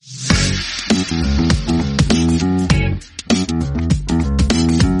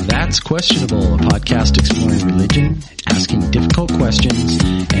Questionable, a podcast exploring religion, asking difficult questions,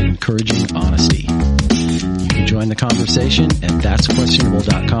 and encouraging honesty. You can join the conversation at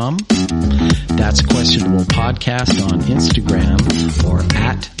that'squestionable.com. That's Questionable Podcast on Instagram or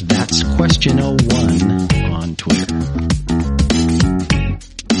at that'squestion01 on Twitter.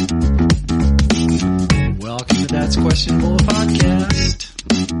 Welcome to That's Questionable Podcast.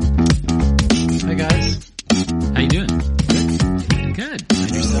 Hi guys. How you doing? Good.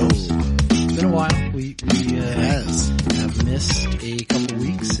 And yourselves? It's been a while. We have missed a couple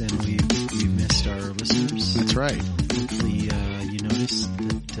weeks, and we've missed our listeners. That's right. Hopefully, you noticed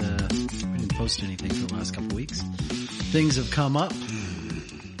that we didn't post anything for the last couple weeks. Things have come up.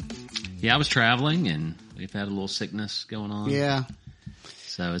 Yeah, I was traveling, and we've had a little sickness going on. Yeah.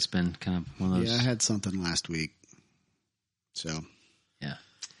 So it's been kind of one of those. Yeah, I had something last week. So. Yeah.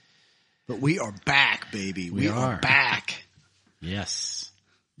 But we are back, baby. We are back. Yes.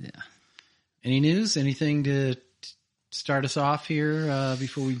 Yeah. Any news? Anything to start us off here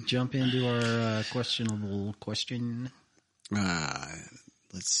before we jump into our questionable question?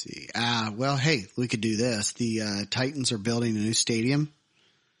 Let's see. Well, hey, we could do this. The Titans are building a new stadium.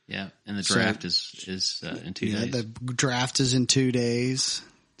 Yeah, and the draft is in 2 days. The draft is in 2 days.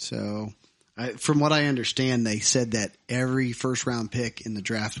 So, from what I understand, they said that every first-round pick in the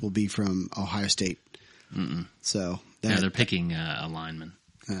draft will be from Ohio State. So they're picking a lineman.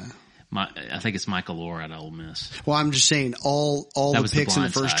 I think it's Michael Orr at Ole Miss. Well, I'm just saying all the picks in the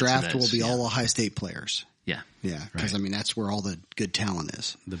first draft will be all Ohio State players. Yeah. Yeah, because, I mean, that's where all the good talent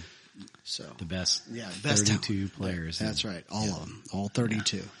is. The best, best 32 players. That's right. All of them. All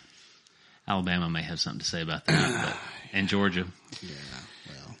 32. Yeah. Alabama may have something to say about that, and Georgia. Yeah,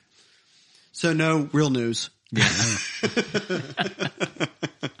 well. So no real news. Yeah.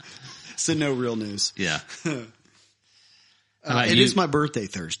 So no real news. Yeah. It is my birthday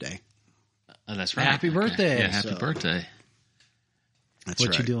Thursday. Oh, that's right. Happy birthday. Yeah, happy birthday. That's what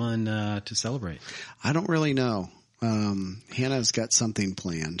right. you doing to celebrate? I don't really know. Hannah's got something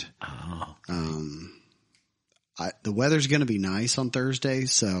planned. Oh. The weather's going to be nice on Thursday,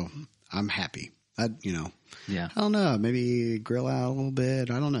 so I'm happy. Yeah. I don't know. Maybe grill out a little bit.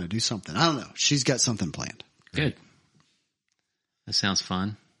 I don't know. Do something. I don't know. She's got something planned. Good. That sounds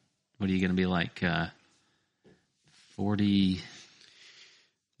fun. What are you going to be like? 40?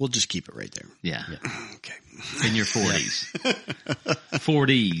 We'll just keep it right there. Yeah. Okay. In your 40s.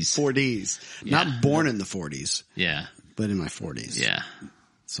 40s. 40s. Yeah. Not born in the 40s. Yeah. But in my 40s. Yeah.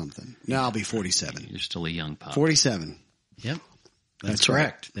 Something. No, I'll be 47. You're still a young pup. 47. Yep. That's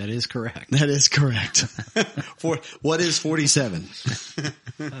correct. That is correct. That is correct. What is 47?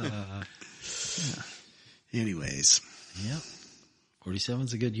 Anyways. Yep.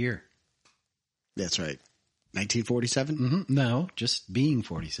 47's a good year. That's right. 1947? Mm-hmm. No, just being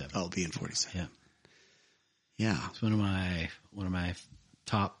 47. Oh, being 47. Yeah. Yeah. It's one of my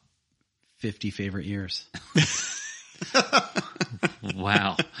top 50 favorite years.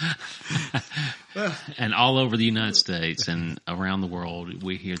 Wow. And all over the United States and around the world,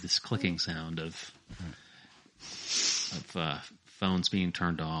 we hear this clicking sound of phones being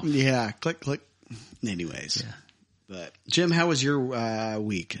turned off. Yeah. Click, click. Anyways. Yeah. But Jim, how was your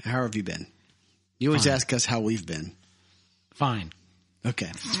week? How have you been? You always ask us how we've been. Fine.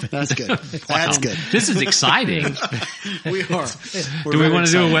 Okay. That's good. That's good. This is exciting. We are. Do we want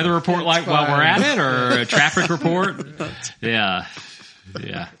to do a weather report while we're at it, or a traffic report? Yeah.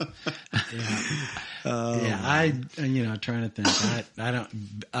 Yeah. I'm trying to think. I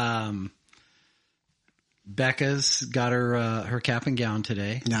don't, Becca's got her cap and gown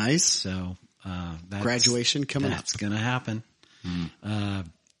today. Nice. So, graduation coming up. That's going to happen.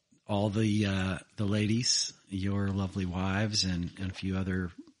 All the ladies, your lovely wives and a few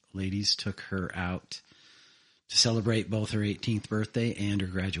other ladies took her out to celebrate both her 18th birthday and her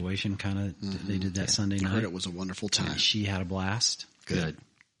graduation. They did that Sunday night. I heard it was a wonderful time. And she had a blast. Good.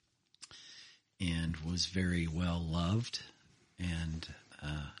 And was very well loved. And,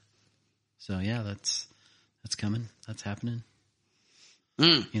 so yeah, that's coming. That's happening.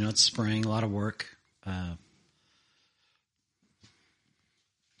 It's spring, a lot of work.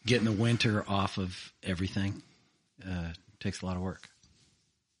 Getting the winter off of everything takes a lot of work.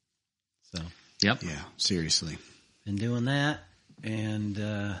 So, yep. Yeah, seriously. Been doing that, and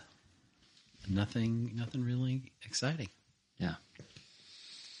nothing really exciting. Yeah.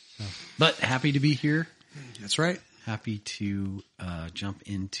 So, but happy to be here. That's right. Happy to jump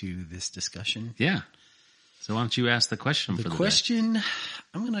into this discussion. Yeah. So why don't you ask the question for the question?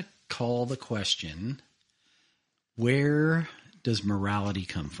 I'm going to call the question, where does morality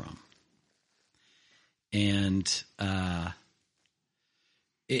come from? And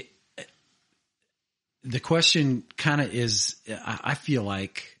the question kind of is, I feel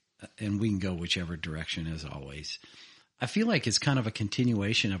like, and we can go whichever direction as always, I feel like it's kind of a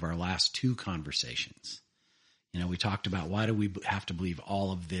continuation of our last two conversations. We talked about why do we have to believe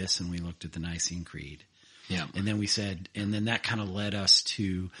all of this, and we looked at the Nicene Creed. Yeah. And then we said, and then that kind of led us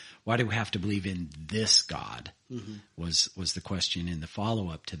to why do we have to believe in this God was the question in the follow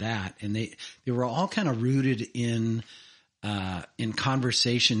up to that. And they were all kind of rooted in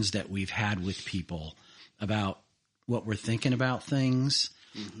conversations that we've had with people about what we're thinking about things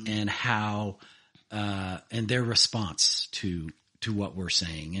and how, and their response to what we're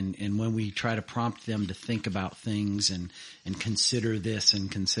saying. And when we try to prompt them to think about things and consider this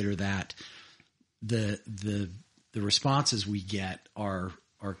and consider that, the responses we get are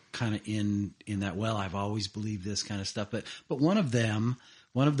kind of in that, well, I've always believed this kind of stuff. But one of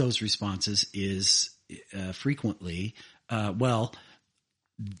those responses is frequently, well,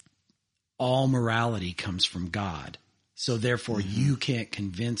 all morality comes from God. So therefore you can't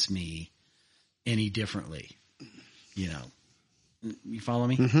convince me any differently. You follow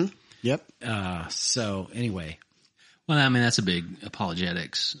me? Mm-hmm. Yep. So anyway. Well, I mean, that's a big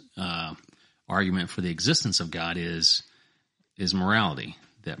apologetics argument for the existence of God is morality.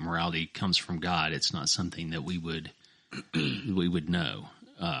 That morality comes from God. It's not something that we would know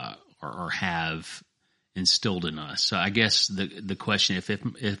or have instilled in us. So I guess the question,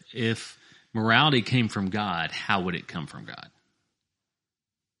 if morality came from God, how would it come from God?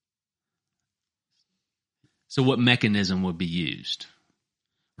 So what mechanism would be used?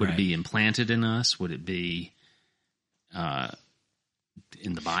 Would it be implanted in us? Would it be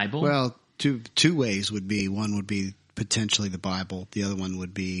in the Bible? Well, two ways would be. One would be potentially the Bible. The other one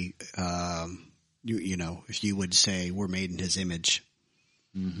would be, if you would say we're made in His image,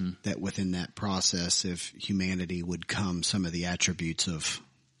 that within that process of humanity would come some of the attributes of.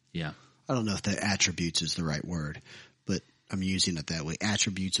 Yeah. I don't know if that attributes is the right word, but I'm using it that way.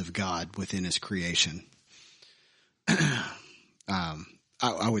 Attributes of God within His creation.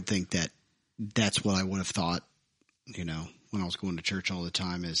 I would think that's what I would have thought, when I was going to church all the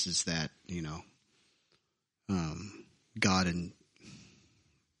time is that, God and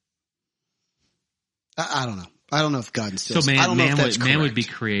I don't know. I don't know if God instills. So man would be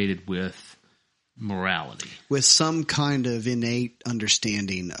created with morality. With some kind of innate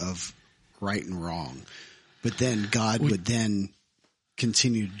understanding of right and wrong. But then God would then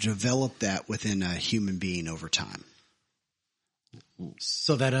continue to develop that within a human being over time.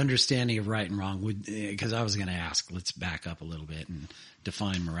 So that understanding of right and wrong would, because I was going to ask, let's back up a little bit and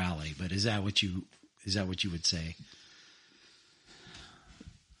define morality. But is that what you would say?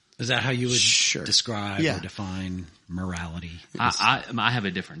 Is that how you would describe or define morality? I have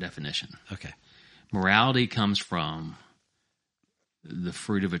a different definition. Okay. Morality comes from the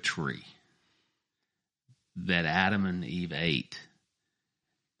fruit of a tree that Adam and Eve ate.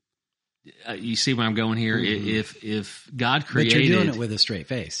 You see where I'm going here? Mm-hmm. If God created... But you're doing it with a straight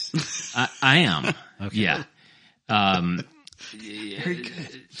face. I am. Okay. Yeah. Very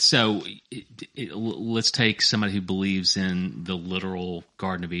good. So let's take somebody who believes in the literal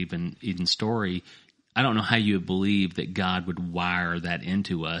Garden of Eden story. I don't know how you would believe that God would wire that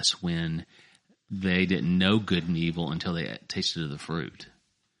into us when they didn't know good and evil until they tasted of the fruit.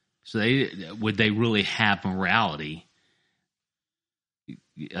 So would they really have morality,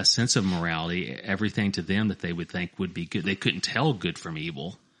 a sense of morality, everything to them that they would think would be good? They couldn't tell good from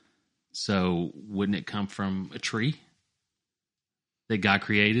evil. So wouldn't it come from a tree that God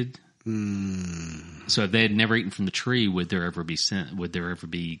created? So if they had never eaten from the tree, would there ever be sin? Would there ever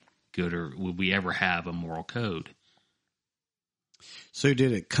be good, or would we ever have a moral code? So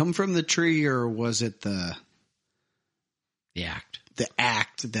did it come from the tree, or was it the act? The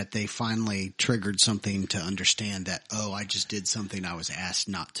act that they finally triggered something to understand that, I just did something I was asked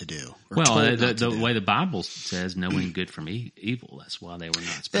not to do. Well, the way the Bible says, knowing good from evil, that's why they were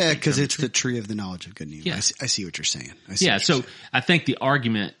not supposed to. Yeah, because it's the tree of the knowledge of good and evil. Yeah. I see what you're saying. So I think the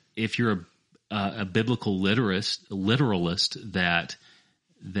argument, if you're a biblical literalist, that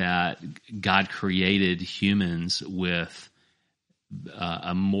God created humans with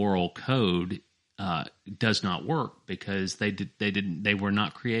a moral code, does not work, because they were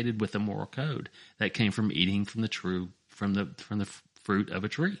not created with a moral code that came from eating from the fruit of a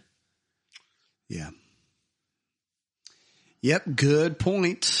tree. Yeah. Yep. Good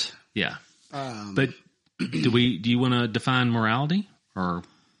point. Yeah. But do you want to define morality, or?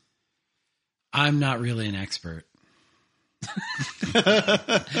 I'm not really an expert.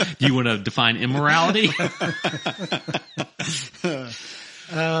 Do you want to define immorality?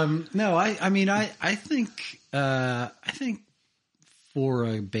 No, I think for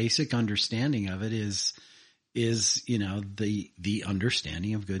a basic understanding of it is the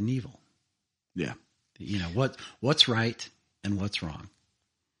understanding of good and evil. Yeah. What's right and what's wrong.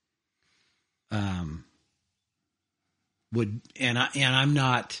 I'm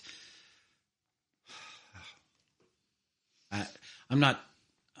not.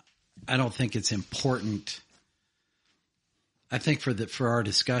 I don't think it's important. I think for our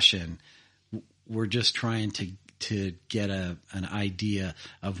discussion, we're just trying to get an idea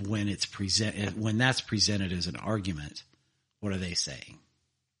of when that's presented as an argument. What are they saying?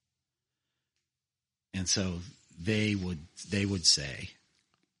 And so they would say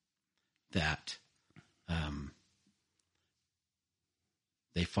that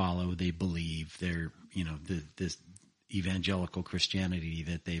they believe this evangelical Christianity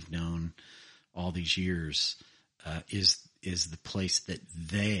that they've known all these years is the place that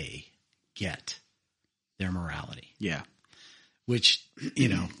they get their morality. Yeah. Which,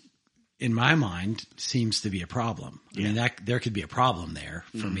 in my mind seems to be a problem. I mean, that there could be a problem there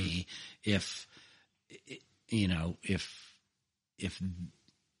for me if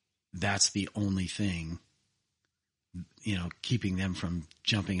that's the only thing, keeping them from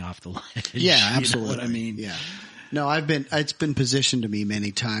jumping off the ledge. Yeah, absolutely. You know what I mean? Yeah. No, it's been positioned to me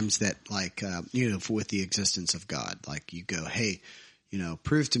many times that with the existence of God, like you go, hey,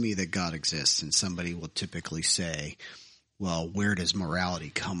 prove to me that God exists. And somebody will typically say, well, where does morality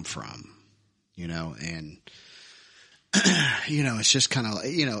come from? And it's just kind of,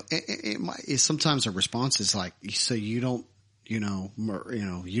 sometimes a response is like, so you don't, you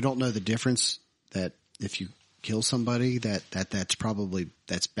don't know the difference that if you kill somebody that's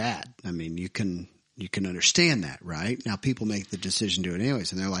bad. I mean, you can understand that, right? Now people make the decision to do it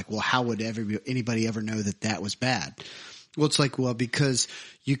anyways. And they're like, well, how would anybody ever know that was bad? Well, it's like, because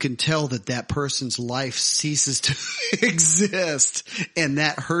you can tell that person's life ceases to exist and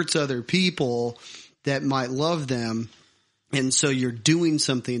that hurts other people that might love them. And so you're doing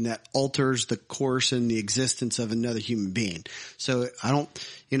something that alters the course and the existence of another human being. So I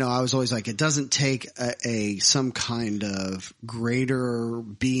was always like, it doesn't take some kind of greater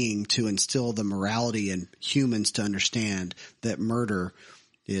being to instill the morality in humans to understand that murder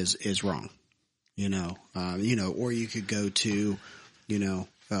is wrong. Or you could go to,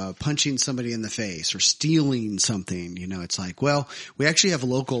 punching somebody in the face or stealing something. It's like, well, we actually have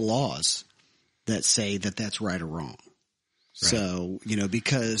local laws that say that that's right or wrong. Right. So,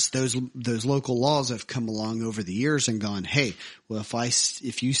 because those local laws have come along over the years and gone, hey, well,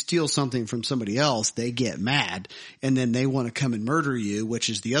 if you steal something from somebody else, they get mad and then they want to come and murder you, which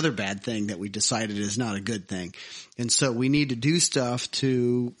is the other bad thing that we decided is not a good thing. And so we need to do stuff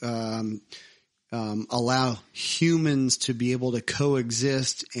to, allow humans to be able to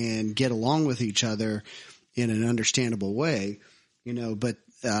coexist and get along with each other in an understandable way, but,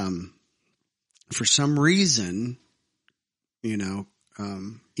 for some reason,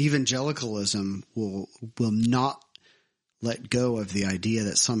 evangelicalism will not let go of the idea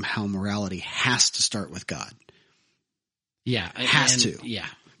that somehow morality has to start with God. Yeah. Has to. Yeah.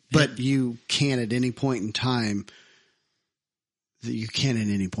 But you can't at any point in time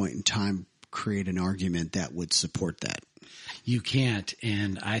create an argument that would support that. You can't.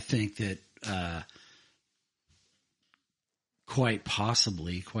 And I think that, quite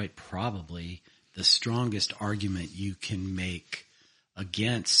probably, the strongest argument you can make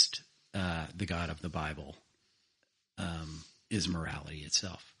against the God of the Bible is morality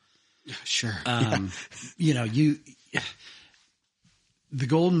itself. Sure. The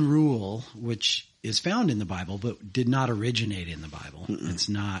golden rule, which is found in the Bible but did not originate in the Bible. It's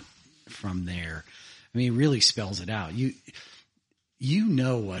not from there. I mean, it really spells it out. You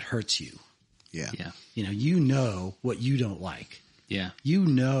know what hurts you. Yeah. Yeah. You know what you don't like. Yeah. You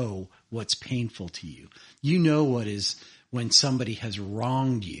know what's painful to you. You know what is when somebody has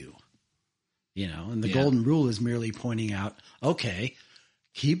wronged you, and the golden rule is merely pointing out, okay,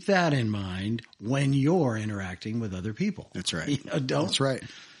 keep that in mind when you're interacting with other people. That's right. That's right.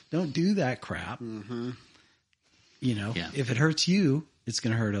 Don't do that crap. Mm-hmm. If it hurts you, it's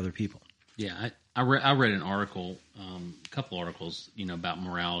going to hurt other people. Yeah. I read an article, a couple articles, about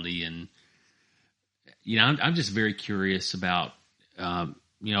morality and, I'm just very curious about,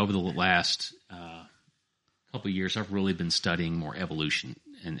 over the last couple of years, I've really been studying more evolution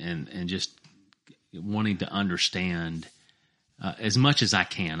and just wanting to understand as much as I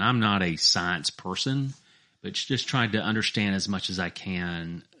can. I'm not a science person, but just trying to understand as much as I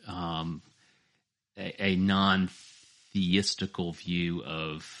can a non-theistical view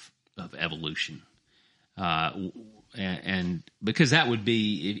of evolution. And because that would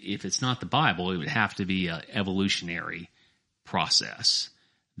be, if it's not the Bible, it would have to be an evolutionary process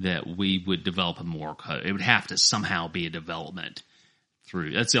that we would develop a moral code. It would have to somehow be a development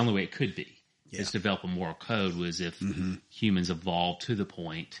through. That's the only way it could be. Yeah. Is develop a moral code was if humans evolved to the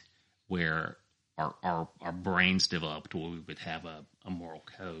point where our brains developed where we would have a moral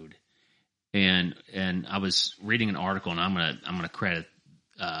code. And I was reading an article, and I'm gonna credit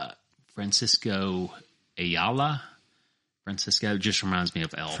Francisco Ayala. Francisco just reminds me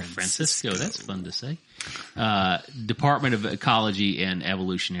of El Francisco. That's fun to say. Department of Ecology and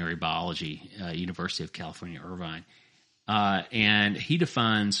Evolutionary Biology, University of California, Irvine. And he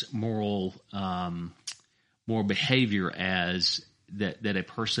defines moral behavior as that a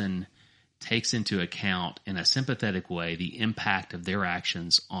person takes into account in a sympathetic way the impact of their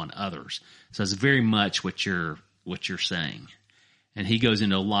actions on others. So it's very much what you're saying. And he goes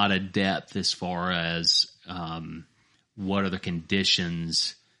into a lot of depth as far as what are the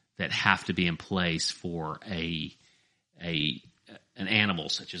conditions that have to be in place for an animal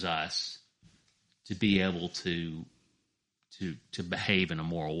such as us to be able to behave in a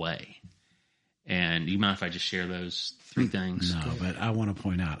moral way. And you mind if I just share those three things? No, but I want to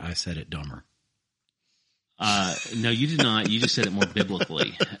point out I said it dumber. No, you did not. You just said it more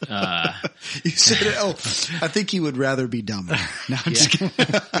biblically. You said it. Oh, I think you would rather be dumber. No, I'm just kidding.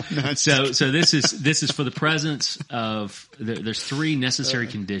 So this is for the presence of. There's three necessary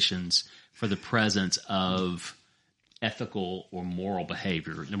conditions for the presence of ethical or moral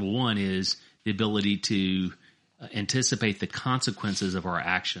behavior. Number one is the ability to anticipate the consequences of our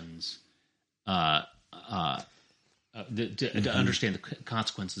actions. To understand the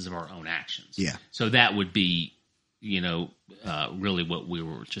consequences of our own actions. Yeah. So that would be, really what we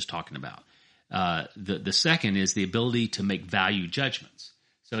were just talking about. The second is the ability to make value judgments.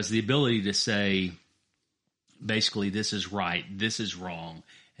 So it's the ability to say, basically, this is right, this is wrong,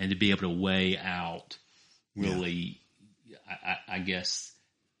 and to be able to weigh out really, I guess,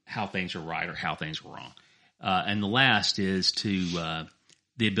 how things are right or how things are wrong. And the last is to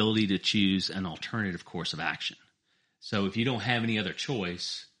the ability to choose an alternative course of action. So if you don't have any other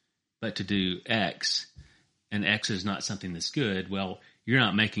choice but to do X, and X is not something that's good, well, you're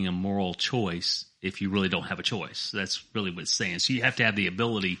not making a moral choice if you really don't have a choice. That's really what it's saying. So you have to have the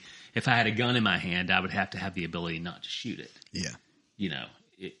ability. If I had a gun in my hand, I would have to have the ability not to shoot it. Yeah.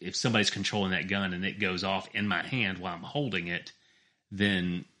 If somebody's controlling that gun and it goes off in my hand while I'm holding it,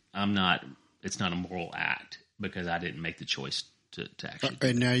 then it's not a moral act because I didn't make the choice to actually.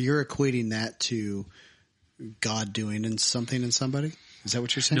 And now you're equating that to God doing something in somebody? Is that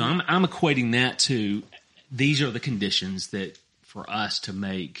what you're saying? No, I'm equating that to these are the conditions that for us to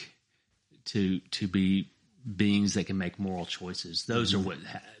make to be beings that can make moral choices. Those are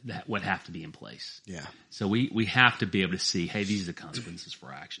what have to be in place. Yeah. So we have to be able to see, hey, these are the consequences for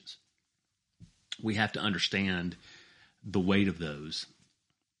our actions. We have to understand the weight of those,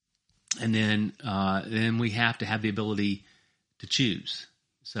 and then we have to have the ability to choose.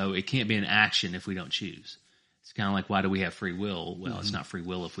 So it can't be an action if we don't choose. It's kind of like, why do we have free will? Well, it's not free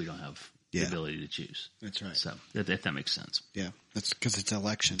will if we don't have the ability to choose. That's right. So if that makes sense. Yeah. That's because it's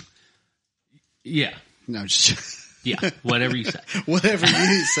election. Yeah. No, just yeah. Whatever you say. Whatever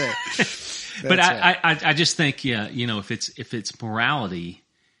you say. But I just think, if it's morality,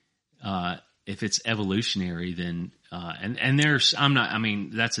 if it's evolutionary, then and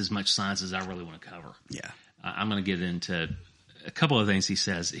that's as much science as I really want to cover. Yeah. I'm going to get into a couple of things he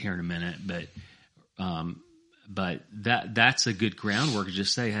says here in a minute, but that's a good groundwork to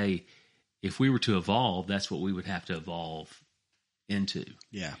just say, hey, if we were to evolve, that's what we would have to evolve into.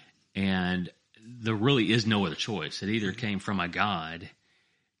 Yeah. And there really is no other choice. It either came from a God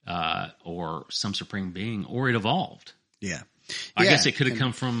or some supreme being, or it evolved. Yeah. I guess it could have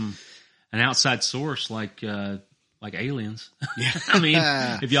come from an outside source like aliens. Yeah. I mean,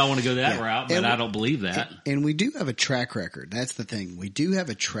 if y'all want to go that route, but I don't believe that. And we do have a track record. That's the thing. We do have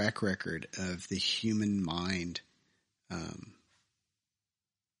a track record of the human mind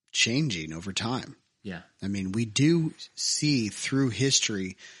changing over time. Yeah. I mean, we do see through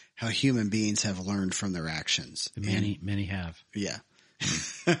history how human beings have learned from their actions. Many have. Yeah.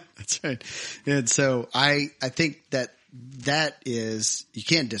 That's right. And so I think that is, you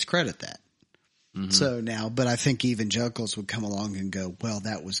can't discredit that. Mm-hmm. So now, but I think evangelicals would come along and go, well,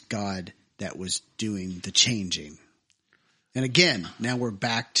 that was God that was doing the changing. And again, now we're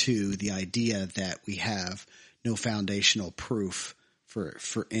back to the idea that we have no foundational proof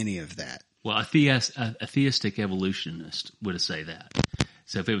for any of that. Well, a theistic evolutionist would say that.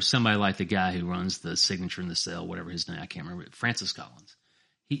 So if it was somebody like the guy who runs the Signature in the Cell, whatever his name, I can't remember, Francis Collins,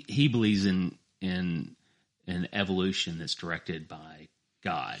 he believes in an evolution that's directed by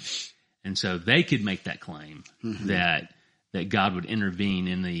God. And so they could make that claim that that God would intervene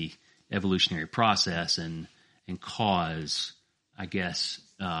in the evolutionary process and cause, I guess,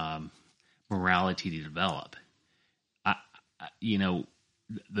 morality to develop.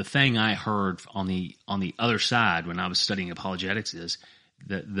 The thing I heard on the other side when I was studying apologetics is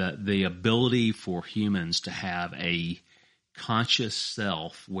that the ability for humans to have a conscious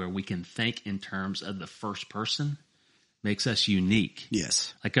self where we can think in terms of the first person makes us unique.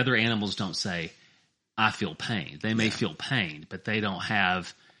 Yes. Like other animals don't say, I feel pain. They may feel pain, but they don't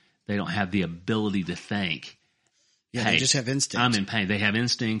have the ability to think. Yeah, hey, they just have instinct. I'm in pain. They have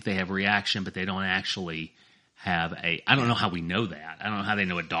instinct, they have reaction, but they don't actually have I don't know how we know that. I don't know how they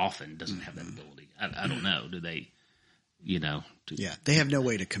know a dolphin doesn't have that ability. I don't know. Do they, Yeah, they have no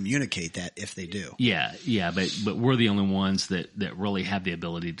way to communicate that if they do. Yeah, but we're the only ones that really have the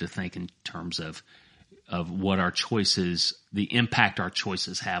ability to think in terms of what our choices, the impact our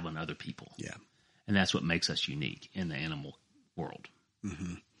choices have on other people. Yeah. And that's what makes us unique in the animal world.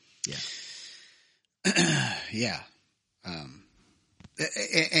 Mm-hmm. Yeah. Yeah.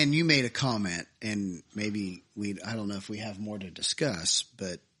 And you made a comment, and maybe I don't know if we have more to discuss,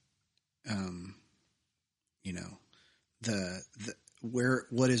 but,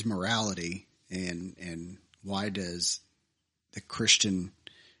 what is morality and why does the Christian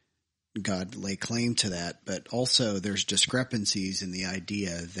God lay claim to that? But also there's discrepancies in the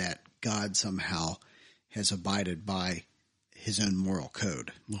idea that God somehow has abided by his own moral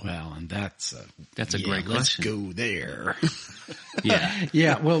code. Well, and that's a great question. Let's go there. Yeah.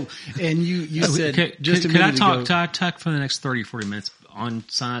 Yeah. Well, and you said could I talk for the next 30, 40 minutes on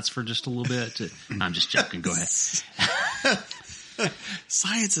science for just a little bit? I'm just joking. Go ahead.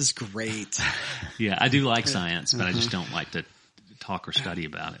 Science is great. Yeah, I do like science, but I just don't like to talk or study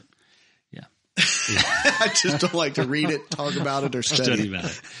about it. Yeah. I just don't like to read it, talk about it, or study about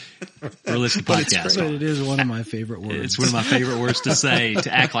it. Or listen to podcasts. But it is one of my favorite words. It's one of my favorite words to say,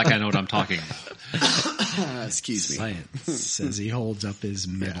 to act like I know what I'm talking about. Excuse me. Science says he holds up his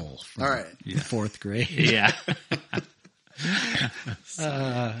medal from All right. fourth grade. Yeah.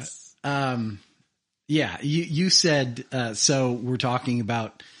 Yeah, you said, so we're talking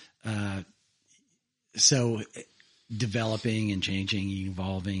about, developing and changing,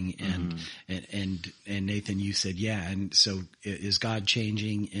 evolving, and Nathan, you said, yeah. And so is God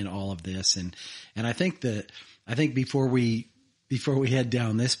changing in all of this? And I think before we head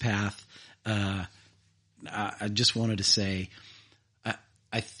down this path, I just wanted to say,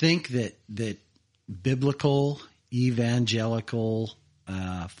 I think that biblical evangelical,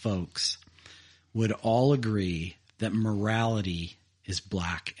 folks would all agree that morality is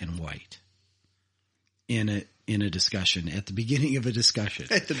black and white in a discussion, at the beginning of a discussion.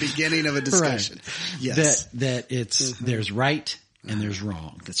 At the beginning of a discussion. Right. Yes. That it's, there's right and there's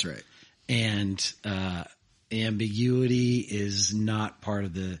wrong. That's right. And, ambiguity is not part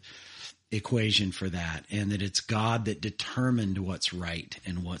of the equation for that, and that it's God that determined what's right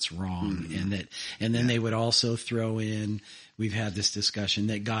and what's wrong. And then they would also throw in, we've had this discussion,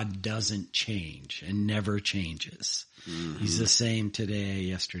 that God doesn't change and never changes. Mm-hmm. He's the same today,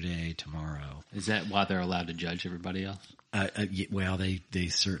 yesterday, tomorrow. Is that why they're allowed to judge everybody else? Well, they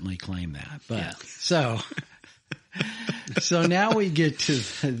certainly claim that, but so now we get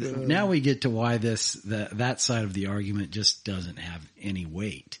to why that side of the argument just doesn't have any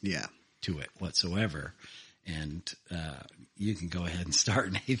weight to it whatsoever. And, you can go ahead and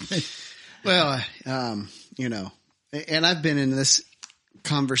start, Nathan. Well, and I've been in this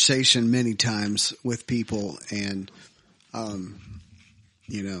conversation many times with people, and, I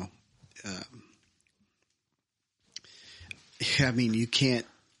mean, you can't,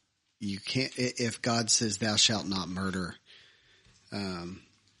 if God says thou shalt not murder,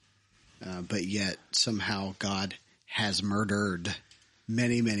 but yet somehow God has murdered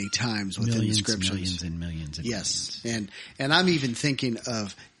many, many times within the scriptures. Millions and millions and yes. millions. And I'm even thinking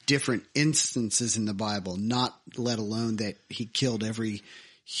of different instances in the Bible, not let alone that he killed every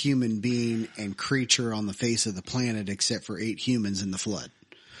human being and creature on the face of the planet except for 8 humans in the flood.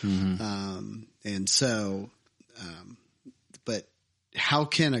 Mm-hmm. But how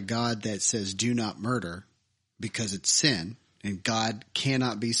can a God that says do not murder because it's sin, and God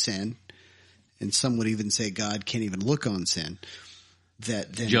cannot be sin, and some would even say God can't even look on sin,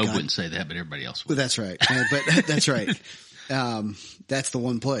 that then Job God wouldn't say that, but everybody else would. Well, that's right. But that's right. That's the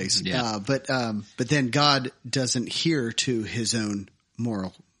one place. Yeah. But then God doesn't adhere to his own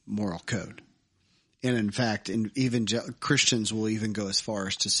moral code. And in fact, Christians will even go as far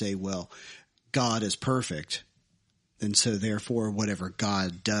as to say, well, God is perfect, And so therefore whatever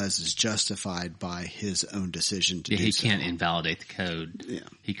God does is justified by his own decision to do he so. can't invalidate the code. Yeah.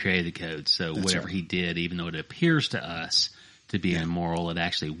 He created the code. So whatever right. he did, even though it appears to us to be immoral, it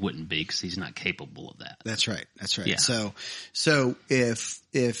actually wouldn't be because he's not capable of that. That's right. That's right. Yeah. So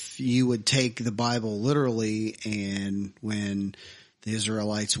if you would take the Bible literally, and when the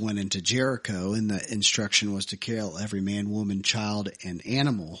Israelites went into Jericho and the instruction was to kill every man, woman, child, and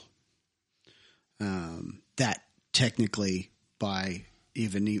animal, that technically by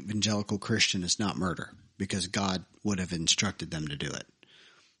even evangelical Christian is not murder because God would have instructed them to do it.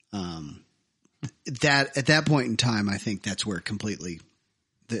 That at that point in time, I think that's where completely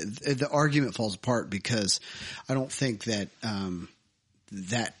the argument falls apart, because I don't think that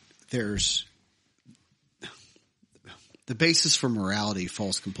that there's the basis for morality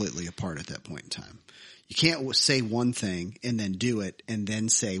falls completely apart at that point in time. You can't say one thing and then do it and then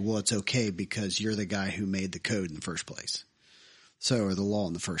say, well, it's okay because you're the guy who made the code in the first place. So, or the law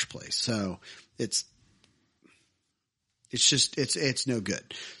in the first place. So it's no good.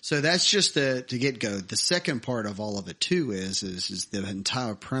 So that's just to get go. The second part of all of it too is the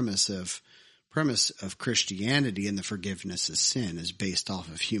entire premise of Christianity and the forgiveness of sin is based off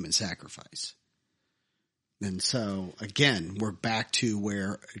of human sacrifice. And so again, we're back to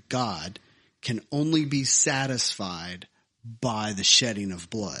where God can only be satisfied by the shedding of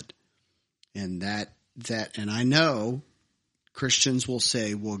blood. And and I know Christians will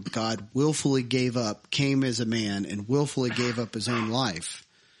say, well, God willfully came as a man and willfully gave up his own life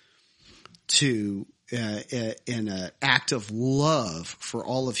in an act of love for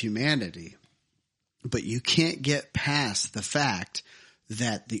all of humanity. But you can't get past the fact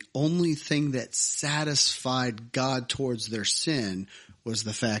that the only thing that satisfied God towards their sin was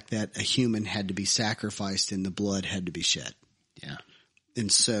the fact that a human had to be sacrificed and the blood had to be shed. Yeah.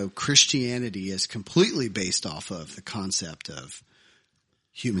 And so Christianity is completely based off of the concept of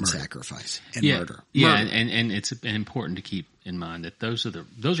human sacrifice and murder. Yeah, Murder. and it's important to keep in mind that those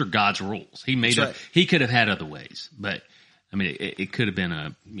are God's rules. He made That's right. He could have had other ways, but I mean, it could have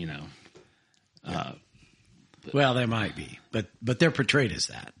been well, there might be, but they're portrayed as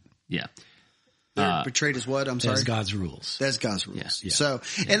that. Yeah. They're portrayed as what? I'm sorry. As God's rules. That's God's rules. Yeah. So,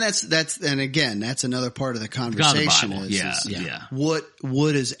 and and again, that's another part of the conversation. God of the Bible. Yeah. What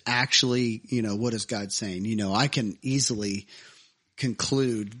is actually, what is God saying? I can easily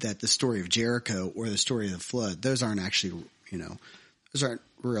conclude that the story of Jericho or the story of the flood, those aren't actually, those aren't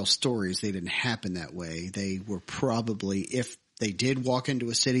real stories. They didn't happen that way. They were probably, if they did walk into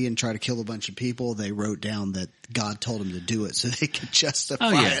a city and try to kill a bunch of people, they wrote down that God told them to do it so they could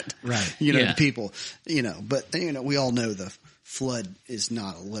justify it. Right. To people, but we all know the flood is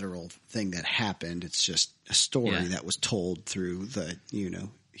not a literal thing that happened. It's just a story that was told through the,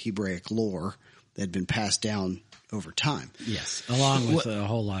 Hebraic lore that had been passed down over time. Yes. Along with a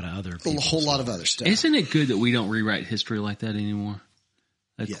whole lot of other people. A whole lot of other stuff. Isn't it good that we don't rewrite history like that anymore?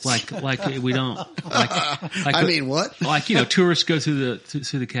 Yes. Like we don't. I mean, what? Tourists go through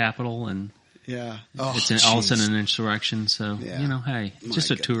the Capitol and it's all of a sudden an insurrection. So hey,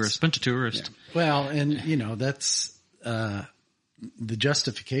 just a bunch of tourists. Yeah. Well, and that's the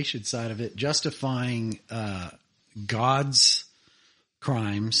justification side of it. Justifying God's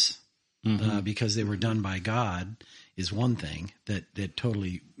crimes because they were done by God is one thing that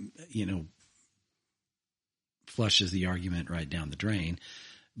totally flushes the argument right down the drain.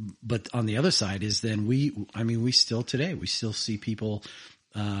 But on the other side is then we still see people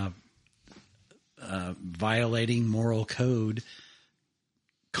violating moral code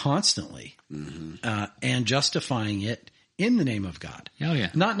constantly and justifying it in the name of God. Oh yeah,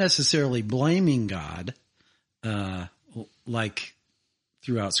 not necessarily blaming God like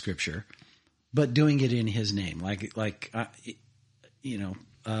throughout Scripture, but doing it in His name,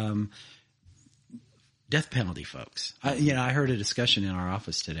 death penalty, folks. I heard a discussion in our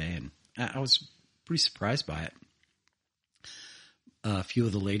office today, and I was pretty surprised by it. A few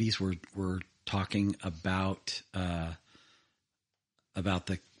of the ladies were talking about the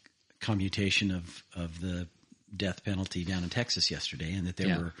commutation of the death penalty down in Texas yesterday, and that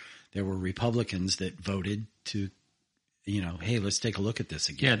there were Republicans that voted to, hey, let's take a look at this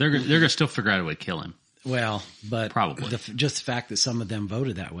again. Yeah, they're gonna still figure out a way to kill him. Well, but probably just the fact that some of them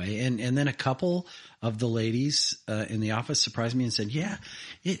voted that way, and then a couple of the ladies in the office surprised me and said, "Yeah,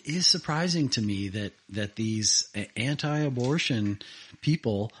 it is surprising to me that these anti-abortion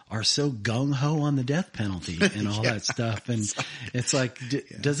people are so gung ho on the death penalty and all that stuff." And it's like,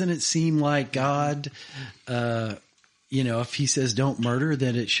 doesn't it seem like God, if He says don't murder,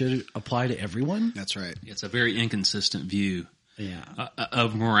 then it should apply to everyone? That's right. It's a very inconsistent view. Yeah.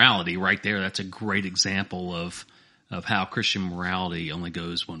 Of morality right there. That's a great example of of how Christian morality only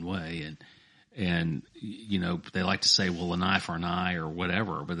goes one way, and they like to say, well, an eye for an eye or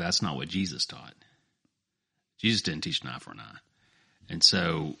whatever, but that's not what Jesus taught. Jesus didn't teach an eye for an eye, and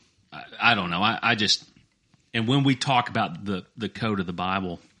so I don't know. I just, and when we talk about the code of the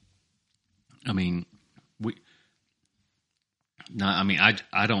Bible, I mean, I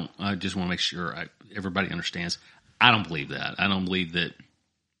don't. I just want to make sure everybody understands. I don't believe that. I don't believe that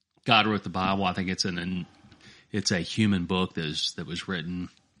God wrote the Bible. I think it's a human book that was written,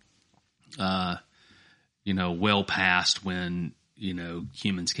 well past when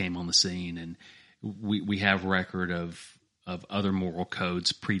humans came on the scene, and we have record of other moral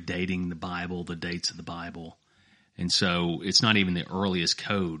codes predating the Bible, the dates of the Bible. And so it's not even the earliest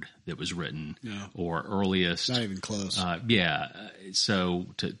code that was written or earliest. Not even close. So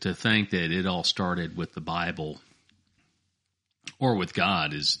to think that it all started with the Bible or with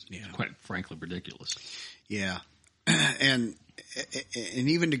God is quite frankly ridiculous. Yeah. And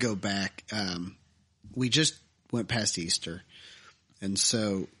even to go back, we just went past Easter. And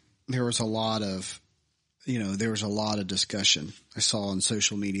so there was a lot of discussion I saw on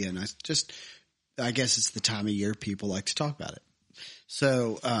social media, and I guess it's the time of year people like to talk about it.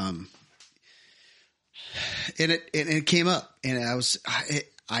 So, and it came up, and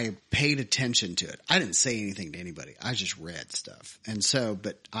I paid attention to it. I didn't say anything to anybody. I just read stuff. And so,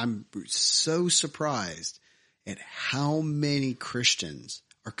 but I'm so surprised at how many Christians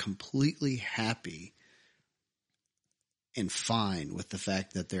are completely happy and fine with the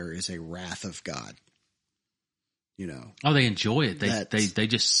fact that there is a wrath of God. Oh, they enjoy it. They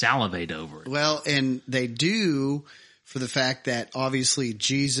just salivate over it. Well, and they do for the fact that obviously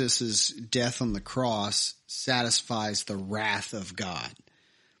Jesus' death on the cross satisfies the wrath of God.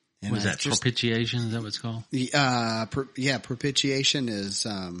 And was that propitiation? Is that what it's called? Propitiation is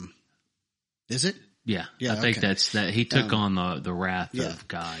it? Yeah. I think that's that he took on the wrath of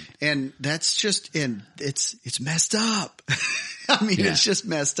God. And that's just, and it's messed up. I mean, it's just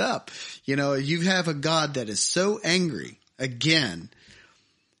messed up. You have a God that is so angry again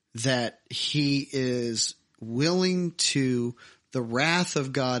that he is willing to, the wrath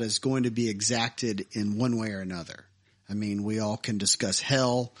of God is going to be exacted in one way or another. I mean, we all can discuss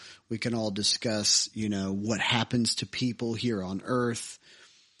hell. We can all discuss, what happens to people here on earth.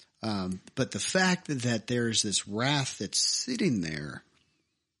 But the fact that there's this wrath that's sitting there,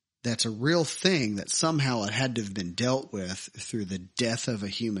 that's a real thing that somehow it had to have been dealt with through the death of a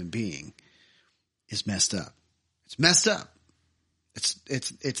human being is messed up. It's messed up. It's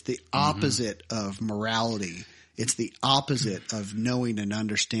the opposite of morality. It's the opposite of knowing and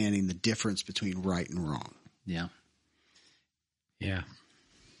understanding the difference between right and wrong. Yeah. Yeah.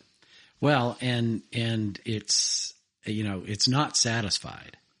 Well, and it's, it's not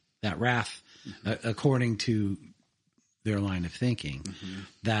satisfied. That wrath, according to their line of thinking,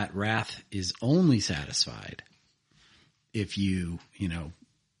 that wrath is only satisfied if you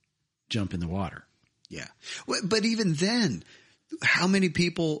jump in the water. Yeah. But even then, how many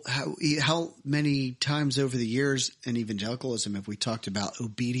times over the years in evangelicalism have we talked about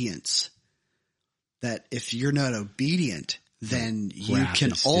obedience? That if you're not obedient, then you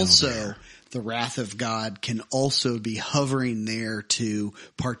can also, the wrath of God can also be hovering there to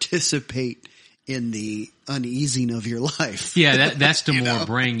participate in the uneasing of your life. Yeah, that's to more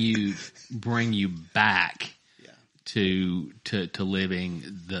bring you back to living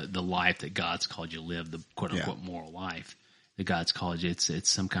the life that God's called you to live, the quote unquote moral life that God's called you.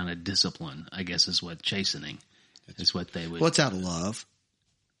 It's some kind of discipline, I guess, is what chastening is what they would. What's out of love?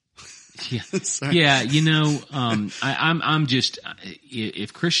 Yeah, yeah. I'm just,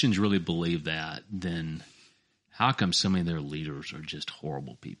 if Christians really believe that, then how come so many of their leaders are just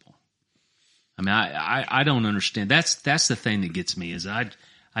horrible people? I mean, I don't understand. That's the thing that gets me is I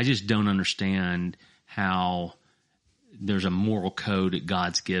just don't understand how there's a moral code that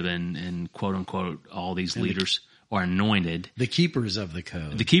God's given and quote unquote all these leaders are anointed. The keepers of the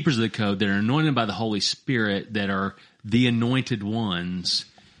code. The keepers of the code that are anointed by the Holy Spirit, that are the anointed ones,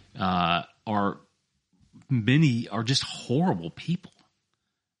 many are just horrible people.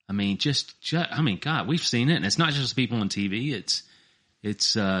 I mean, God, we've seen it, and it's not just people on TV.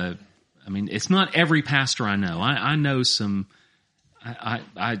 It's not every pastor I know. I know some.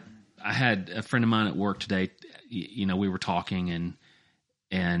 I had a friend of mine at work today. We were talking,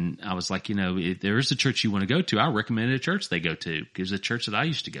 and I was like, if there is a church you want to go to, I recommend a church they go to. Because a church that I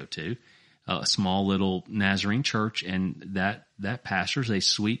used to go to, a small little Nazarene church, and that pastor's a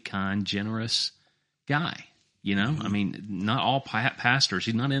sweet, kind, generous guy. I mean, not all pastors.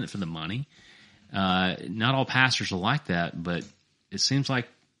 He's not in it for the money. Not all pastors are like that, but it seems like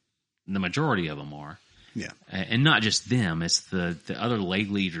the majority of them are. Yeah. And not just them, it's the other lay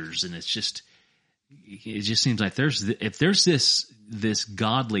leaders. And it just seems like if there's this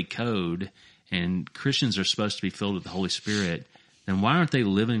godly code and Christians are supposed to be filled with the Holy Spirit, then why aren't they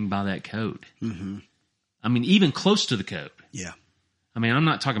living by that code? Mm-hmm. I mean, even close to the code. Yeah. I mean, I'm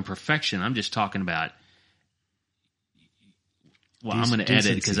not talking perfection. I'm just talking about, well, I'm going to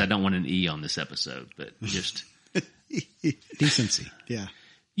edit because I don't want an E on this episode, but just decency. Yeah.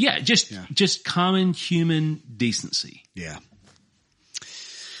 Yeah. Just common human decency. Yeah.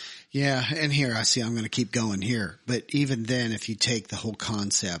 Yeah. And here I see I'm going to keep going here, but even then, if you take the whole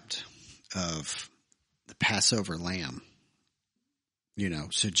concept of the Passover lamb,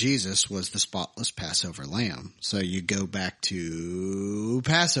 so Jesus was the spotless Passover lamb. So you go back to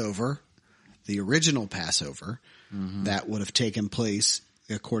Passover, the original Passover, that would have taken place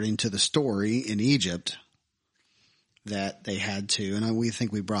according to the story in Egypt that they had to, and we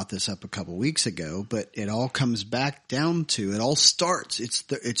think we brought this up a couple weeks ago, but it all comes back down to, it all starts,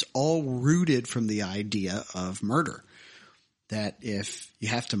 it's all rooted from the idea of murder. That if you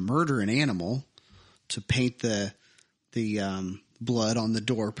have to murder an animal to paint the blood on the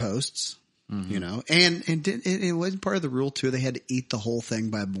doorposts, and it wasn't part of the rule too. They had to eat the whole thing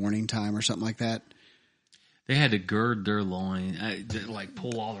by morning time or something like that. They had to gird their loin, like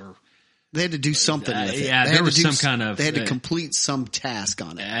pull all their. They had to do something with it. Yeah, there was some kind of. They had to complete some task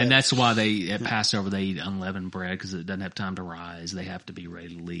on it, and that's why at Passover they eat unleavened bread because it doesn't have time to rise. They have to be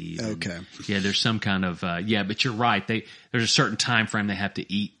ready to leave. Okay. And, there's some kind of but you're right. There's a certain time frame they have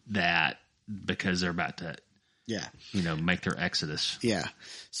to eat that because they're about to. Yeah. Make their exodus. Yeah.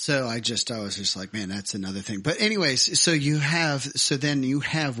 So I was just like, man, that's another thing. But anyways, then you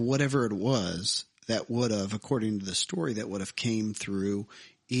have whatever it was that would have, according to the story, that would have came through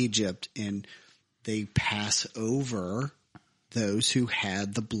Egypt, and they pass over those who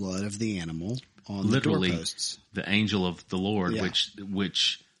had the blood of the animal on the doorposts. The angel of the Lord,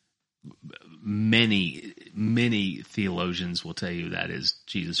 which many theologians will tell you that is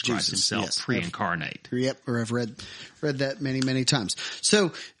Jesus Christ himself, pre-incarnate. Yep, or I've read that many times.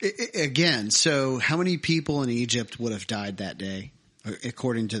 So again, how many people in Egypt would have died that day,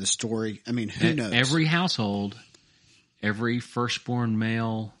 according to the story? I mean, who knows? Every household, every firstborn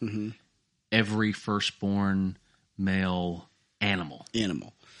male, every firstborn male animal.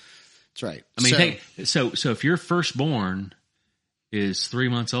 That's right. I mean, so if your firstborn is 3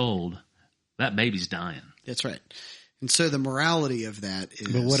 months old, that baby's dying. That's right. And so the morality of that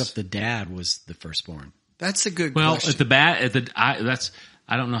is. But what if the dad was the firstborn? That's a good question.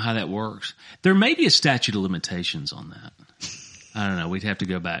 I don't know how that works. There may be a statute of limitations on that. I don't know. We'd have to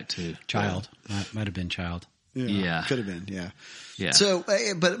go back to child. Might have been child. Yeah. Could have been. Yeah. Yeah. So,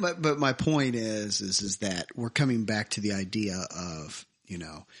 but my point is that we're coming back to the idea of,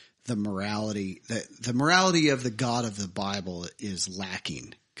 the morality of the God of the Bible is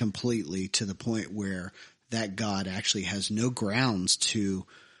lacking completely, to the point where that God actually has no grounds to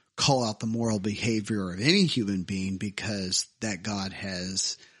call out the moral behavior of any human being, because that God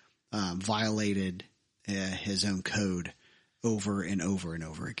has violated his own code over and over and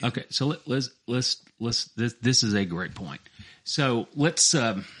over again. Okay, so let's this is a great point. So let's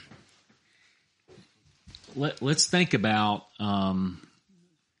think about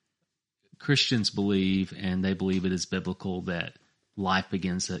Christians believe, and they believe it is biblical, that life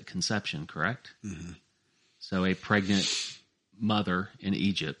begins at conception, correct? Mm-hmm. So a pregnant mother in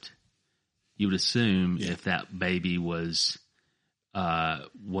Egypt, you would assume if that baby was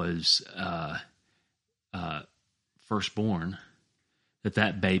firstborn,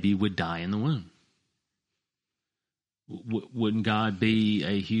 that baby would die in the womb. Wouldn't God be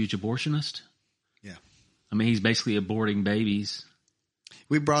a huge abortionist? Yeah. I mean, he's basically aborting babies.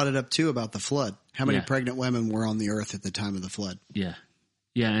 We brought it up too about the flood. How many pregnant women were on the earth at the time of the flood? Yeah.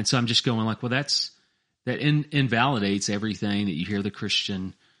 Yeah. And so I'm just going like, well, that invalidates everything that you hear the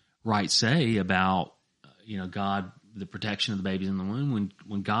Christian right say about, God, the protection of the babies in the womb.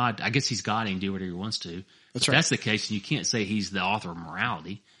 When God, I guess he's God and he can do whatever he wants to. That's right. That's the case. And you can't say he's the author of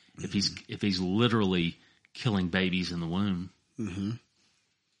morality if he's literally killing babies in the womb. Mm-hmm.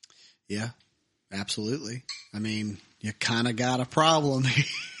 Yeah, absolutely. I mean, you kind of got a problem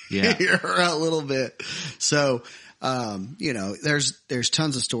here a little bit. So, there's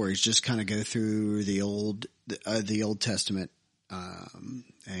tons of stories. Just kind of go through the Old Testament,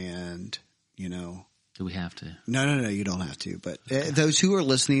 and Do we have to? No, you don't have to. But those who are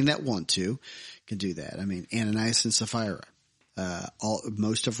listening that want to can do that. I mean, Ananias and Sapphira,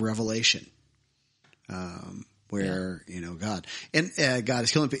 most of Revelation, where, God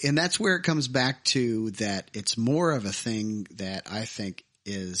is killing people. And that's where it comes back to that it's more of a thing that I think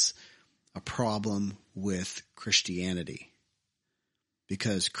is a problem with Christianity.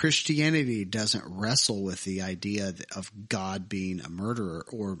 Because Christianity doesn't wrestle with the idea of God being a murderer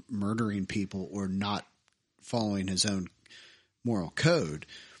or murdering people or not following his own moral code.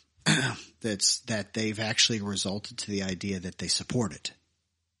 That they've actually resulted to the idea that they support it.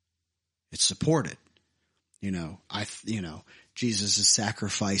 It's supported. Jesus'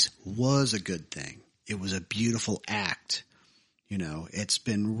 sacrifice was a good thing. It was a beautiful act. It's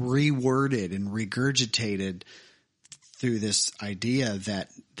been reworded and regurgitated through this idea that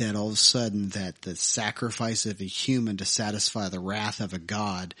all of a sudden that the sacrifice of a human to satisfy the wrath of a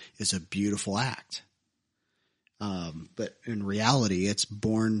God is a beautiful act. But in reality, it's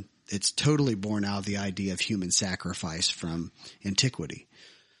totally born out of the idea of human sacrifice from antiquity.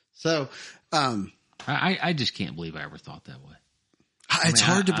 So, I just can't believe I ever thought that way. It's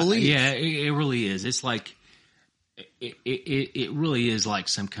hard to believe. Yeah, it really is. It's like, it really is like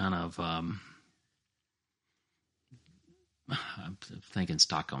some kind of, I'm thinking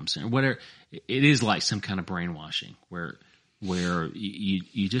Stockholm Syndrome, whatever. It is like some kind of brainwashing where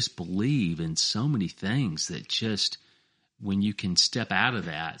you just believe in so many things that just, when you can step out of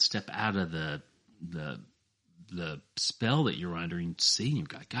the spell that you're under and see, and you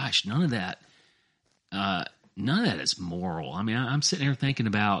go, gosh, none of that is moral. I mean, I'm sitting here thinking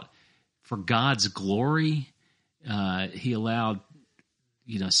about, for God's glory, he allowed,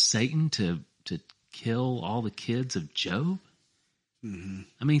 Satan to kill all the kids of Job. Mm-hmm.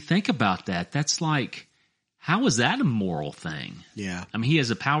 I mean, think about that. That's like, how is that a moral thing? Yeah. I mean, he has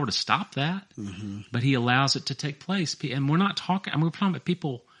the power to stop that, but he allows it to take place. And we're not talking, we're talking about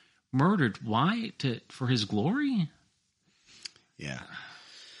people murdered. Why? For his glory? Yeah.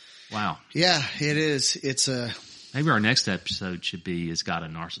 Wow. Yeah, it is. Maybe our next episode should be, is God a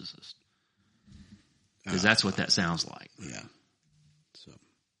narcissist? Because that's what that sounds like. Yeah. So.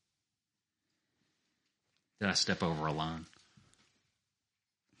 Did I step over a line?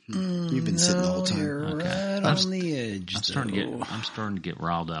 You've been sitting the whole time. You're Okay. right on the edge. I'm starting to get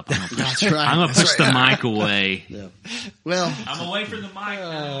riled up. That's right. I'm gonna push the mic away. Yeah. Well, I'm away from the mic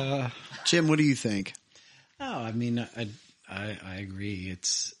now. Jim, what do you think? Oh, I mean, I agree.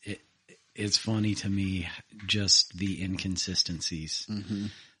 It's funny to me, just the inconsistencies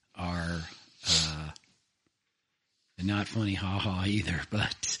are not funny, ha either.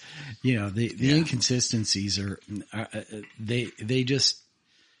 But the inconsistencies are they just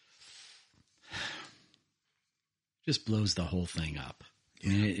blows the whole thing up.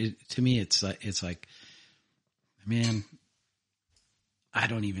 Yeah. I mean, to me, it's like, man, I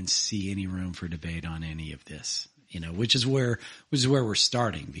don't even see any room for debate on any of this. Which is where we're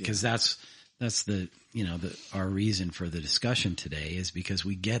starting, because that's the our reason for the discussion today is because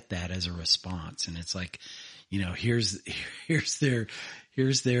we get that as a response, and it's like, here's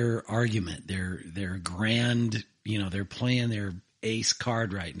their argument, their grand, they're playing their ace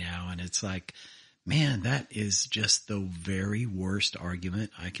card right now, and it's like, man, that is just the very worst argument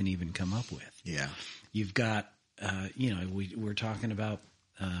I can even come up with. Yeah. You've got, we're talking about,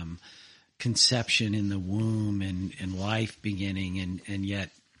 conception in the womb and life beginning. And yet,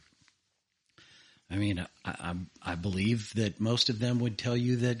 I mean, I believe that most of them would tell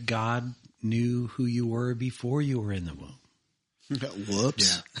you that God knew who you were before you were in the womb.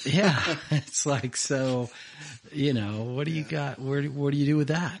 Whoops. Yeah. It's like, so, what do you got? What do you do with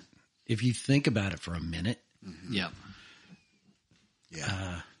that? If you think about it for a minute. Mm-hmm. Yeah.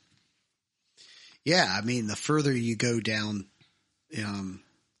 Yeah. Yeah. I mean, the further you go down,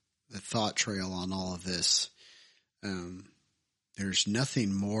 the thought trail on all of this, there's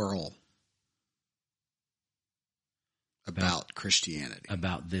nothing moral about Christianity,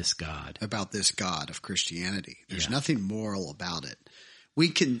 about this God of Christianity. There's nothing moral about it. We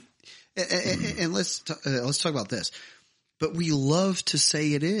can, and let's talk about this, but we love to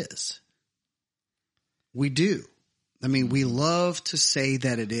say it is. We do. I mean, we love to say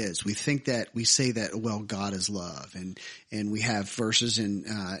that it is. We think that we say that, well, God is love. And we have verses in,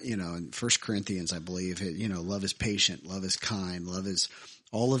 in 1 Corinthians, I believe, love is patient, love is kind, love is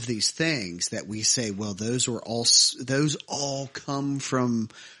all of these things that we say, well, those all come from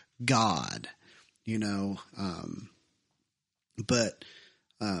God, and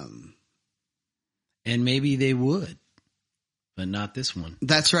maybe they would. But not this one.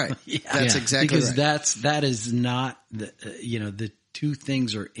 That's right. That's exactly right. Because that is not the two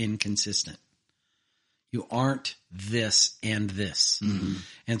things are inconsistent. You aren't this and this. Mm-hmm.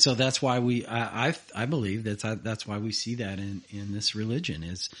 And so that's why I believe that's why we see that in this religion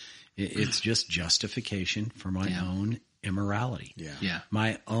is it's just justification for my own immorality. Yeah.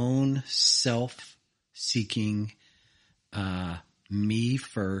 My own self-seeking, me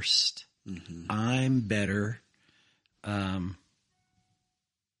first I'm better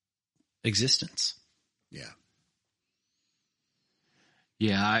existence. Yeah.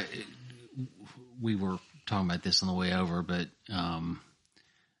 Yeah, we were talking about this on the way over, but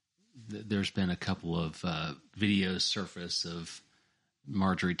there's been a couple of videos surface of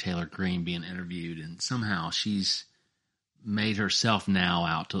Marjorie Taylor Greene being interviewed, and somehow she's made herself now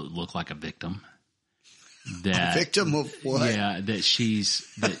out to look like a victim. A victim of what? Yeah,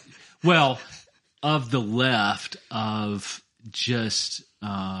 of the left, of just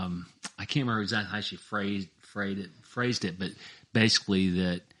I can't remember exactly how she phrased it, but basically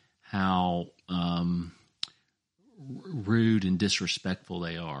that how rude and disrespectful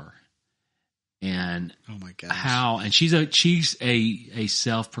they are, and oh my gosh, and she's a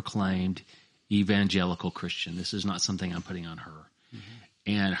self-proclaimed evangelical Christian. This is not something I'm putting on her,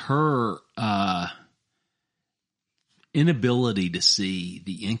 and her inability to see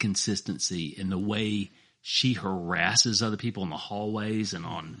the inconsistency in the way she harasses other people in the hallways and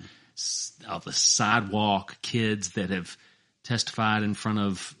on the sidewalk, kids that have testified in front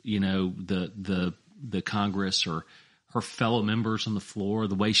of, the Congress, or her fellow members on the floor,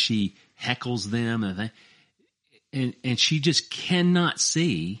 the way she heckles them and she just cannot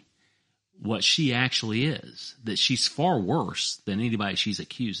see what she actually is, that she's far worse than anybody she's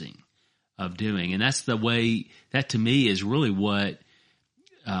accusing of doing. And that's the way, that to me is really what,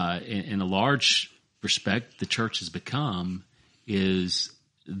 in a large respect, the church has become, is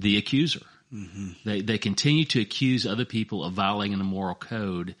the accuser. They continue to accuse other people of violating a moral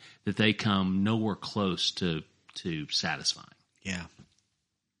code that they come nowhere close to satisfying. Yeah.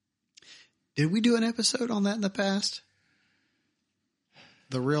 Did we do an episode on that in the past?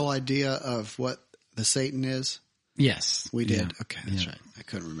 The real idea of what the Satan is? Yes. We did. Yeah. Okay. That's right. I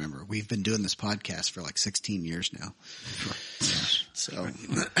couldn't remember. We've been doing this podcast for like 16 years now. So,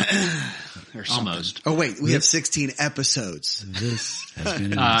 or almost. Oh wait, we have 16 episodes. This has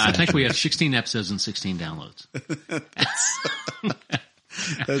been. I think we have 16 episodes and 16 downloads.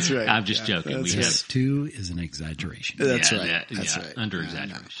 That's right. I'm just joking. We have 2 is an exaggeration. That's right. That's right. Under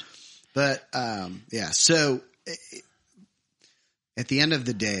exaggeration. No. But so at the end of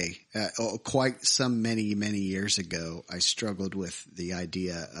the day, quite many years ago, I struggled with the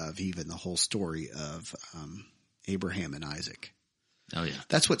idea of even the whole story of Abraham and Isaac. Oh yeah,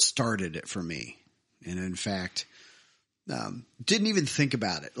 that's what started it for me. And in fact, didn't even think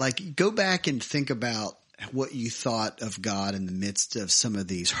about it. Like, go back and think about what you thought of God in the midst of some of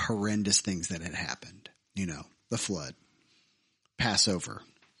these horrendous things that had happened. The flood, Passover,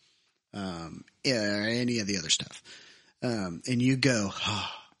 any of the other stuff. And you go,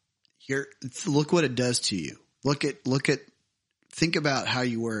 look what it does to you. Think about how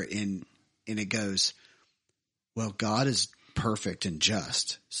you were and it goes, well, God is perfect and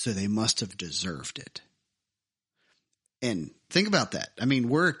just, so they must have deserved it. And think about that. I mean,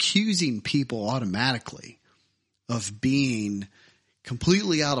 we're accusing people automatically of being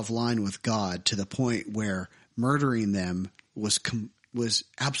completely out of line with God to the point where murdering them was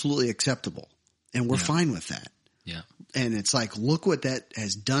absolutely acceptable. And we're fine with that. Yeah. And it's like, look what that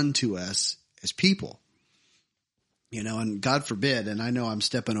has done to us as people, and God forbid, and I know I'm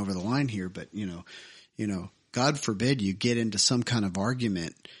stepping over the line here, but God forbid you get into some kind of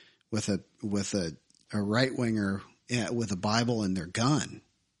argument with a right winger with a Bible and their gun.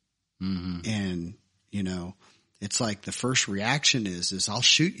 Mm-hmm. And, it's like the first reaction is I'll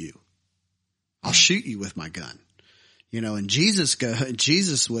shoot you. I'll shoot you with my gun. And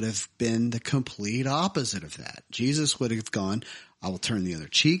Jesus would have been the complete opposite of that. Jesus would have gone, I will turn the other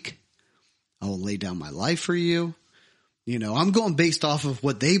cheek. I will lay down my life for you. I'm going based off of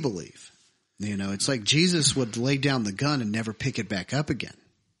what they believe. It's like Jesus would lay down the gun and never pick it back up again.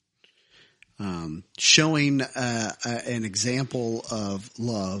 Showing an example of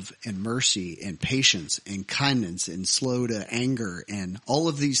love and mercy and patience and kindness and slow to anger and all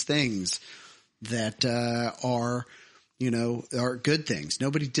of these things that are good things.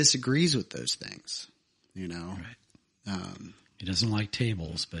 Nobody disagrees with those things, Right. He doesn't like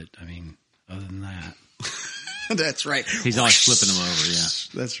tables, but I mean, other than that. That's right. He's always flipping them over. Yeah,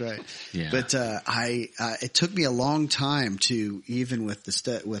 that's right. Yeah. But it took me a long time to, even with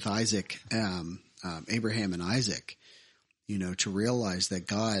with Isaac, Abraham and Isaac, to realize that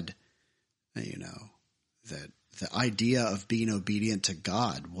God, that the idea of being obedient to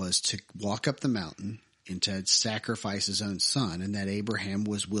God was to walk up the mountain and to sacrifice his own son, and that Abraham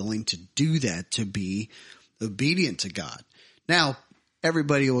was willing to do that to be obedient to God. Now,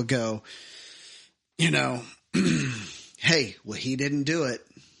 everybody will go, hey, well, he didn't do it.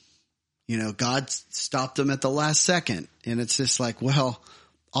 God stopped him at the last second. And it's just like, well,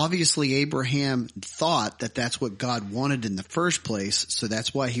 obviously Abraham thought that that's what God wanted in the first place. So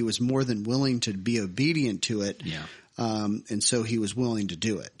that's why he was more than willing to be obedient to it. Yeah. And so he was willing to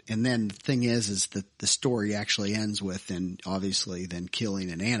do it. And then the thing is that the story actually ends with, and obviously then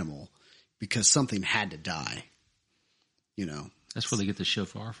killing an animal because something had to die, you know. That's where they get the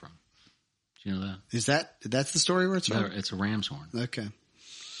shofar from. Do you know that? That's the story where it's from? It's a ram's horn. Okay.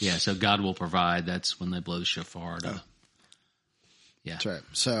 Yeah, so God will provide. That's when they blow the shofar. Yeah. That's right.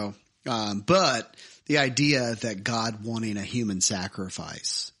 So, but the idea that God wanting a human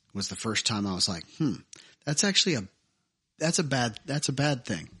sacrifice was the first time I was like, that's actually that's a bad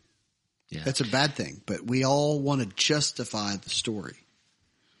thing. Yeah. That's a bad thing, but we all want to justify the story.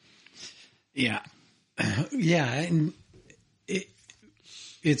 Yeah. Yeah. And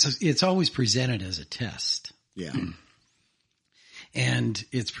it's always presented as a test. Yeah. And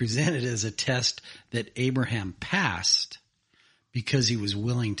it's presented as a test that Abraham passed because he was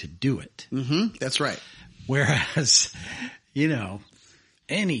willing to do it. Mm-hmm. That's right. Whereas, you know,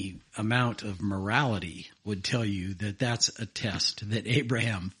 any amount of morality would tell you that that's a test that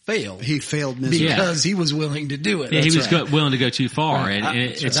Abraham failed. He failed miserably. Because he was willing to do it. Yeah, he was right. willing to go too far. Right.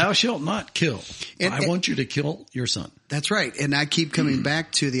 And Thou shalt not kill. And- I want you to kill your son. That's right. And I keep coming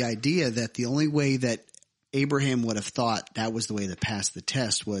back to the idea that the only way that Abraham would have thought that was the way to pass the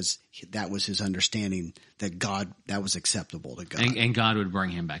test was that was his understanding that that was acceptable to God. and God would bring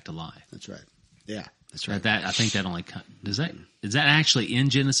him back to life. That's right. Yeah. That's right. I think that only is that actually in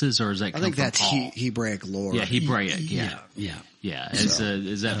Genesis or is that? I think that's Paul? Hebraic lore. Yeah, Hebraic. Yeah. Is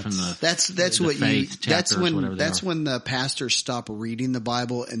that from the? That's the what faith that's chapters, whatever when they that's are. when the pastors stop reading the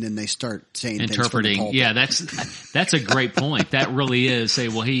Bible and then they start saying Interpreting. things from the Yeah, pulpit. that's a great point. That really is. Say,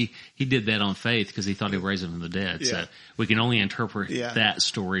 well, he did that on faith because he thought he'd raise him from the dead. Yeah. So we can only interpret Yeah. that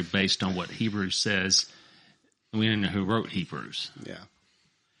story based on what Hebrews says. We don't know who wrote Hebrews. Yeah.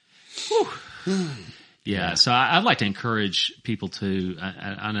 Yeah, so I'd like to encourage people to.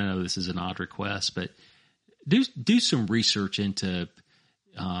 I know this is an odd request, but do some research into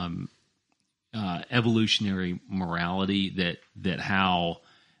evolutionary morality. That how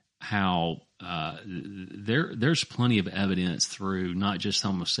there's plenty of evidence through not just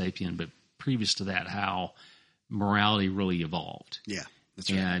Homo sapien, but previous to that how morality really evolved. Yeah.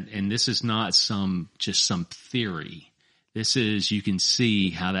 That's right. And this is not some theory. This is you can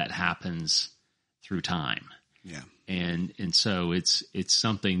see how that happens through time. Yeah. And so it's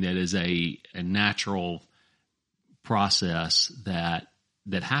something that is a natural process that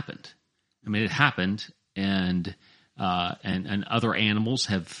happened. I mean, it happened and other animals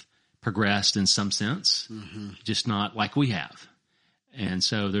have progressed in some sense, just not like we have. And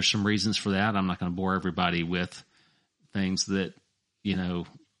so there's some reasons for that. I'm not going to bore everybody with things that,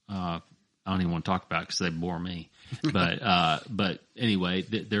 I don't even want to talk about because they bore me. But anyway,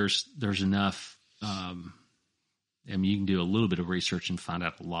 there's enough. You can do a little bit of research and find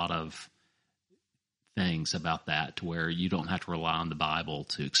out a lot of things about that to where you don't have to rely on the Bible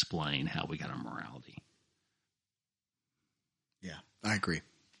to explain how we got our morality. Yeah. I agree.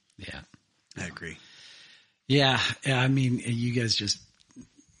 Yeah. I agree. Yeah. I mean, you guys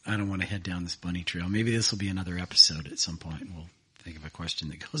I don't want to head down this bunny trail. Maybe this will be another episode at some point and we'll think of a question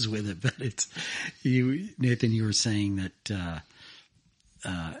that goes with it. But it's Nathan, you were saying that,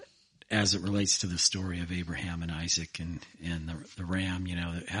 as it relates to the story of Abraham and Isaac and the ram,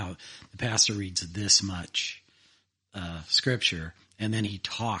 how the pastor reads this much scripture and then he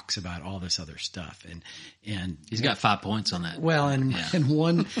talks about all this other stuff and He's got 5 points on that. well, and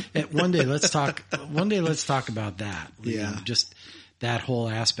one day let's talk about that. Yeah. Just that whole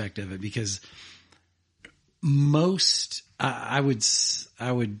aspect of it, because I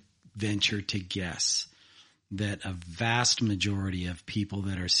would venture to guess that a vast majority of people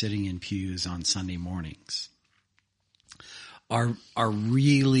that are sitting in pews on Sunday mornings are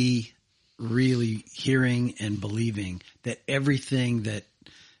really, really hearing and believing that everything that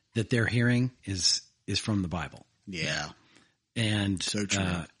they're hearing is from the Bible. Yeah. And So true.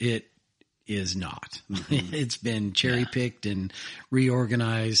 It is not. It's been cherry picked and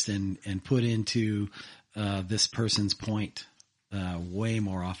reorganized and put into this person's point way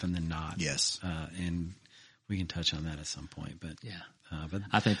more often than not. Yes. And we can touch on that at some point, but but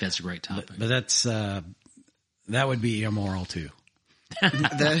I think that's a great topic. but that's that would be immoral too.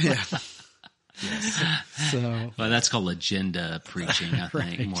 Yeah. So Well, that's called agenda preaching, I think,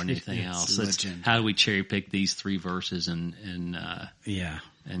 Right. more than anything Yes, else. It's agenda. how do we cherry pick these 3 verses and yeah,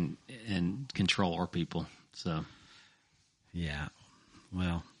 control our people? So yeah.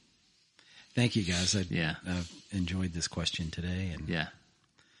 Well, thank you guys. Yeah. I've enjoyed this question today, and yeah,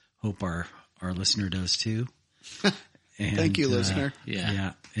 hope our listener does too. And, thank you, listener.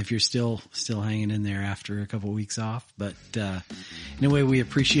 Yeah. If you're still hanging in there after a couple of weeks off, but anyway, we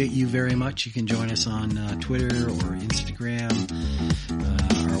appreciate you very much. You can join us on Twitter or Instagram,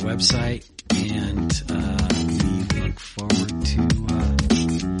 our website, and we look forward to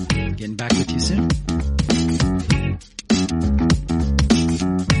getting back with you soon.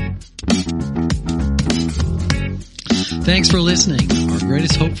 Thanks for listening. Our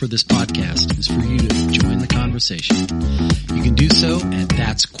greatest hope for this podcast is for you to join the conversation. You can do so at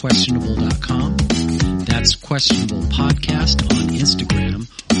that'squestionable.com, That's Questionable Podcast on Instagram,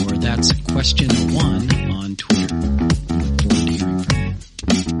 or That's Question1 on Twitter. We look forward to hearing from you.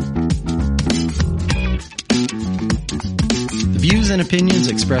 The views and opinions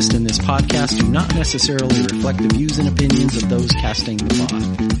expressed in this podcast do not necessarily reflect the views and opinions of those casting the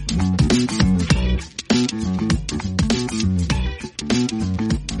pod.